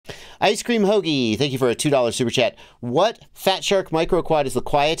Ice Cream Hoagie, thank you for a $2 super chat. What Fat Shark micro quad is the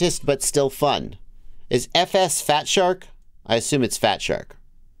quietest but still fun? Is FS Fat Shark? I assume it's Fat Shark.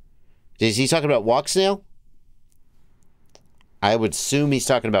 Is he talking about Walk Snail? I would assume he's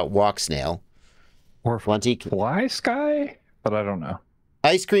talking about Walk Snail. Or Fly Sky? But I don't know.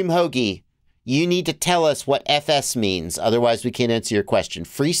 Ice Cream Hoagie, you need to tell us what FS means. Otherwise, we can't answer your question.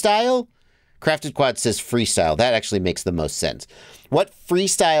 Freestyle? Crafted Quad says Freestyle. That actually makes the most sense. What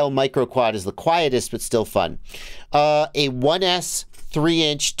Freestyle micro quad is the quietest but still fun? A 1S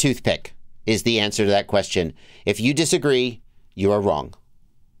 3-inch toothpick is the answer to that question. If you disagree, you are wrong.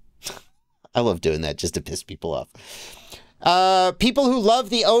 I love doing that just to piss people off. People who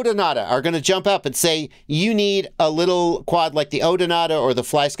love the Odonata are going to jump up and say, you need a little quad like the Odonata or the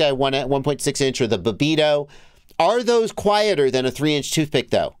Fly Sky 1.6 inch or the Babito. Are those quieter than a 3-inch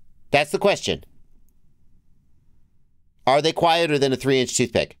toothpick, though? That's the question. Are they quieter than a 3-inch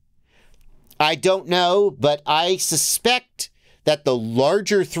toothpick? I don't know, but I suspect that the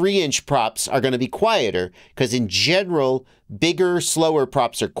larger 3-inch props are going to be quieter because in general, bigger, slower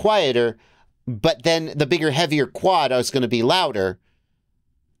props are quieter. But then the bigger, heavier quad is going to be louder.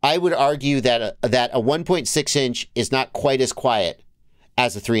 I would argue that a 1.6 inch is not quite as quiet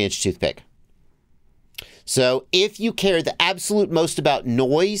as a 3-inch toothpick. So if you care the absolute most about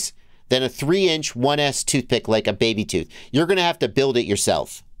noise, then a 3-inch 1S toothpick like a baby tooth. You're going to have to build it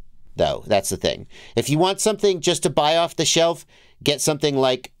yourself, though. That's the thing. If you want something just to buy off the shelf, get something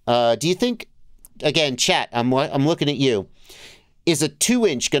like, do you think, again, chat, I'm looking at you. Is a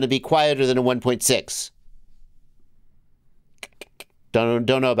 2-inch going to be quieter than a 1.6? Don't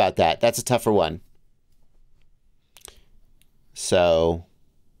know about that. That's a tougher one. So,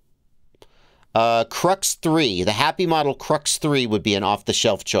 Crux 3. The Happy Model Crux 3 would be an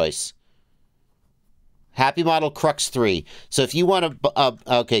off-the-shelf choice. Happy Model Crux 3. So if you want to...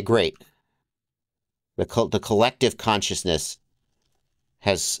 okay, great. The collective consciousness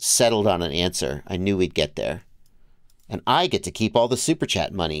has settled on an answer. I knew we'd get there. And I get to keep all the super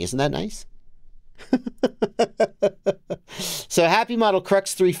chat money. Isn't that nice? So Happy Model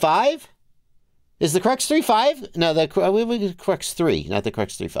Crux 3.5? Is the Crux 3.5? No, the Crux 3, not the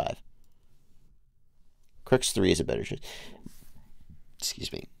Crux 3.5. Crux 3 is a better choice.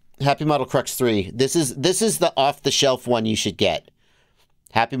 Excuse me. Happy Model Crux 3. This is the off-the-shelf one you should get.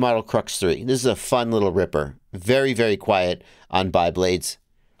 Happy Model Crux 3. This is a fun little ripper. Very, very quiet on bi-blades.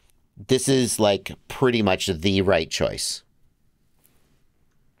 This is like pretty much the right choice.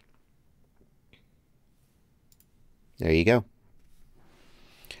 There you go.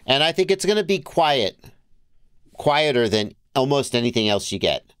 And I think it's going to be quieter than almost anything else you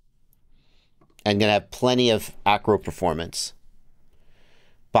get. And going to have plenty of acro performance.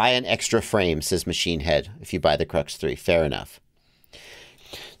 Buy an extra frame, says Machine Head, if you buy the Crux 3. Fair enough.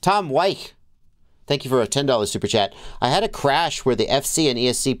 Tom Weich. Thank you for a $10 super chat. I had a crash where the FC and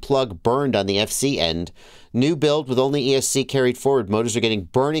ESC plug burned on the FC end. New build with only ESC carried forward. Motors are getting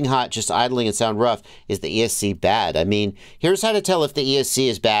burning hot, just idling and sound rough. Is the ESC bad? I mean, here's how to tell if the ESC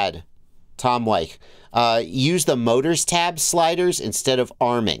is bad. Tom Weich. Use the Motors tab sliders instead of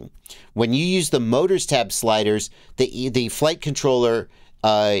arming. When you use the Motors tab sliders, the flight controller,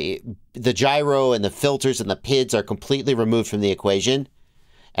 the gyro and the filters and the PIDs are completely removed from the equation.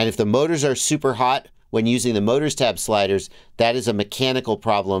 And if the motors are super hot when using the Motors tab sliders, that is a mechanical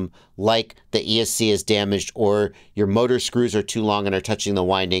problem like the ESC is damaged or your motor screws are too long and are touching the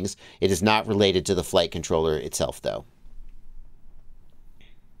windings. It is not related to the flight controller itself, though.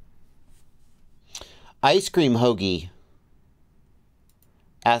 Ice Cream Hoagie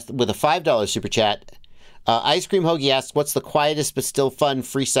asked with a $5 super chat. Ice Cream Hoagie asked, what's the quietest but still fun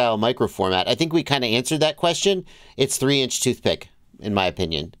freestyle micro format? I think we kind of answered that question. It's 3-inch toothpick. In my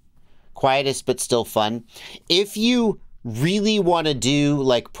opinion. Quietest but still fun. If you really want to do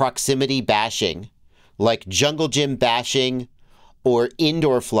like proximity bashing, like jungle gym bashing or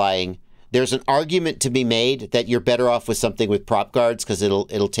indoor flying, there's an argument to be made that you're better off with something with prop guards because it'll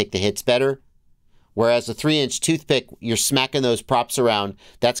take the hits better. Whereas a 3-inch toothpick, you're smacking those props around,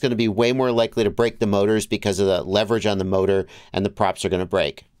 that's going to be way more likely to break the motors because of the leverage on the motor and the props are going to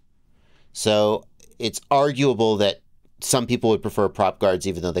break. So it's arguable that some people would prefer prop guards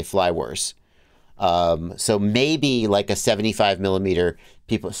even though they fly worse. So maybe like a 75 millimeter,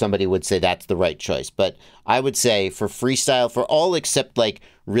 somebody would say that's the right choice. But I would say for freestyle, for all except like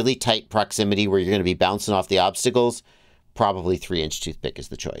really tight proximity where you're going to be bouncing off the obstacles, probably 3-inch toothpick is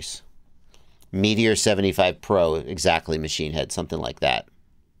the choice. Meteor 75 Pro, exactly, Machine Head, something like that.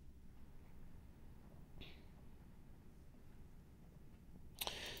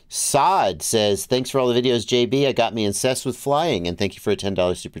 Sod says, thanks for all the videos, JB. I got me incensed with flying, and thank you for a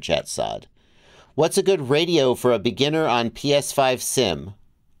 $10 super chat, Sod. What's a good radio for a beginner on PS5 Sim?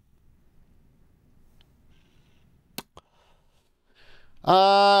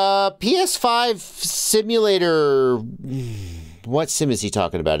 PS5 simulator. What sim is he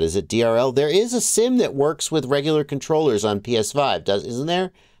talking about? Is it DRL? There is a sim that works with regular controllers on PS5, isn't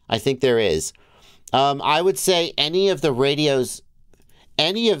there? I think there is. I would say any of the radios,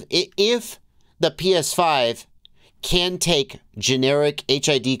 if the PS5 can take generic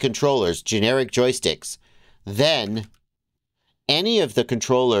HID controllers, generic joysticks, then any of the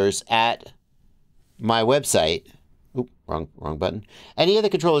controllers at my website, wrong button. Any of the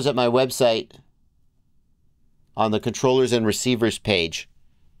controllers at my website on the controllers and receivers page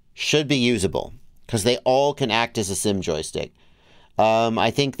should be usable because they all can act as a sim joystick. I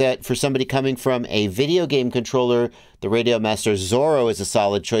think that for somebody coming from a video game controller, the Radio Master Zorro is a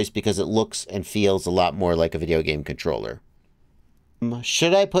solid choice because it looks and feels a lot more like a video game controller.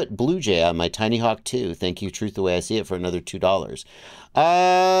 Should I put Blue Jay on my Tiny Hawk 2? Thank you, Truth the Way I See It, for another $2.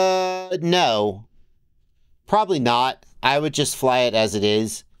 No. Probably not. I would just fly it as it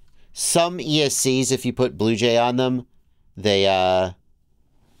is. Some ESCs, if you put Blue Jay on them, they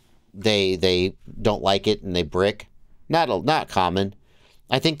don't like it and they brick. Not common.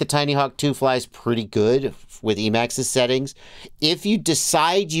 I think the Tiny Hawk 2 flies pretty good with Emax's settings. If you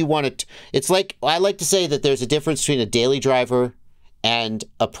decide you want to, it's like, I like to say that there's a difference between a daily driver and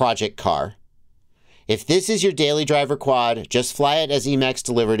a project car. If this is your daily driver quad, just fly it as Emax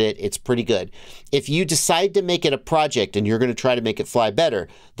delivered it. It's pretty good. If you decide to make it a project and you're going to try to make it fly better,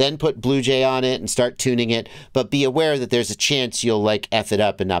 then put Blue Jay on it and start tuning it. But be aware that there's a chance you'll like F it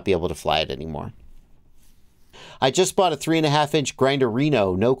up and not be able to fly it anymore. I just bought a 3.5-inch Grinder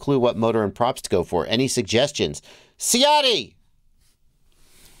Reno. No clue what motor and props to go for. Any suggestions? Ciotti!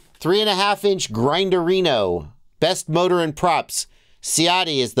 3.5-inch Grinder Reno. Best motor and props.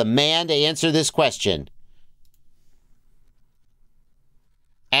 Ciotti is the man to answer this question.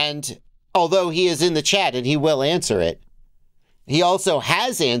 And although he is in the chat and he will answer it, he also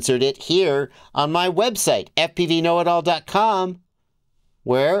has answered it here on my website, fpvknowitall.com,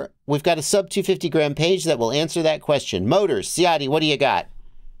 where we've got a sub 250 gram page that will answer that question. Motors, Ciotti, what do you got?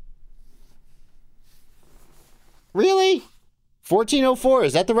 Really? 1404,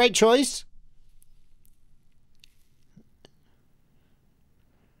 is that the right choice?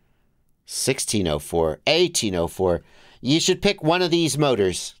 1604, 1804. You should pick one of these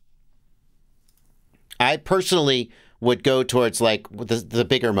motors. I personally would go towards like the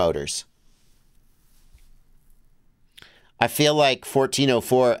bigger motors. I feel like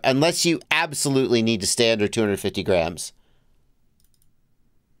 1404, unless you absolutely need to stay under 250 grams.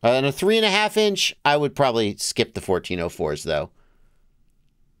 On a 3.5-inch, I would probably skip the 1404s though.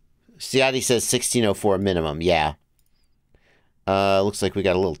 Ciotti says 1604 minimum, yeah. Looks like we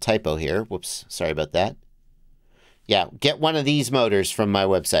got a little typo here. Whoops, sorry about that. Yeah, get one of these motors from my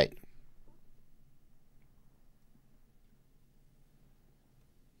website.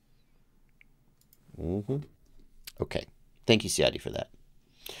 Okay, thank you, Ciotti, for that.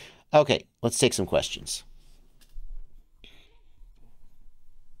 Okay, let's take some questions.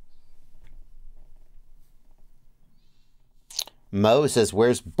 Mo says,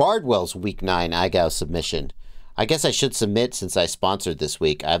 where's Bardwell's Week 9 IGAO submission? I guess I should submit since I sponsored this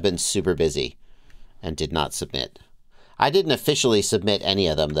week. I've been super busy and did not submit. I didn't officially submit any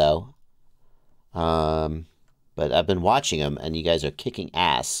of them, though. But I've been watching them, and you guys are kicking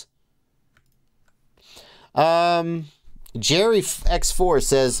ass. Jerry X4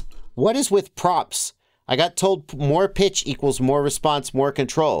 says, what is with props? I got told more pitch equals more response, more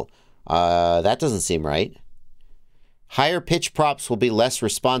control. That doesn't seem right. Higher pitch props will be less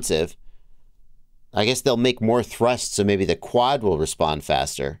responsive. I guess they'll make more thrust, so maybe the quad will respond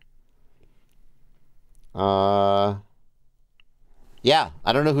faster. Yeah,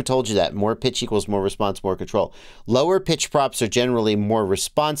 I don't know who told you that. More pitch equals more response, more control. Lower pitch props are generally more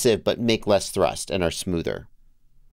responsive, but make less thrust and are smoother.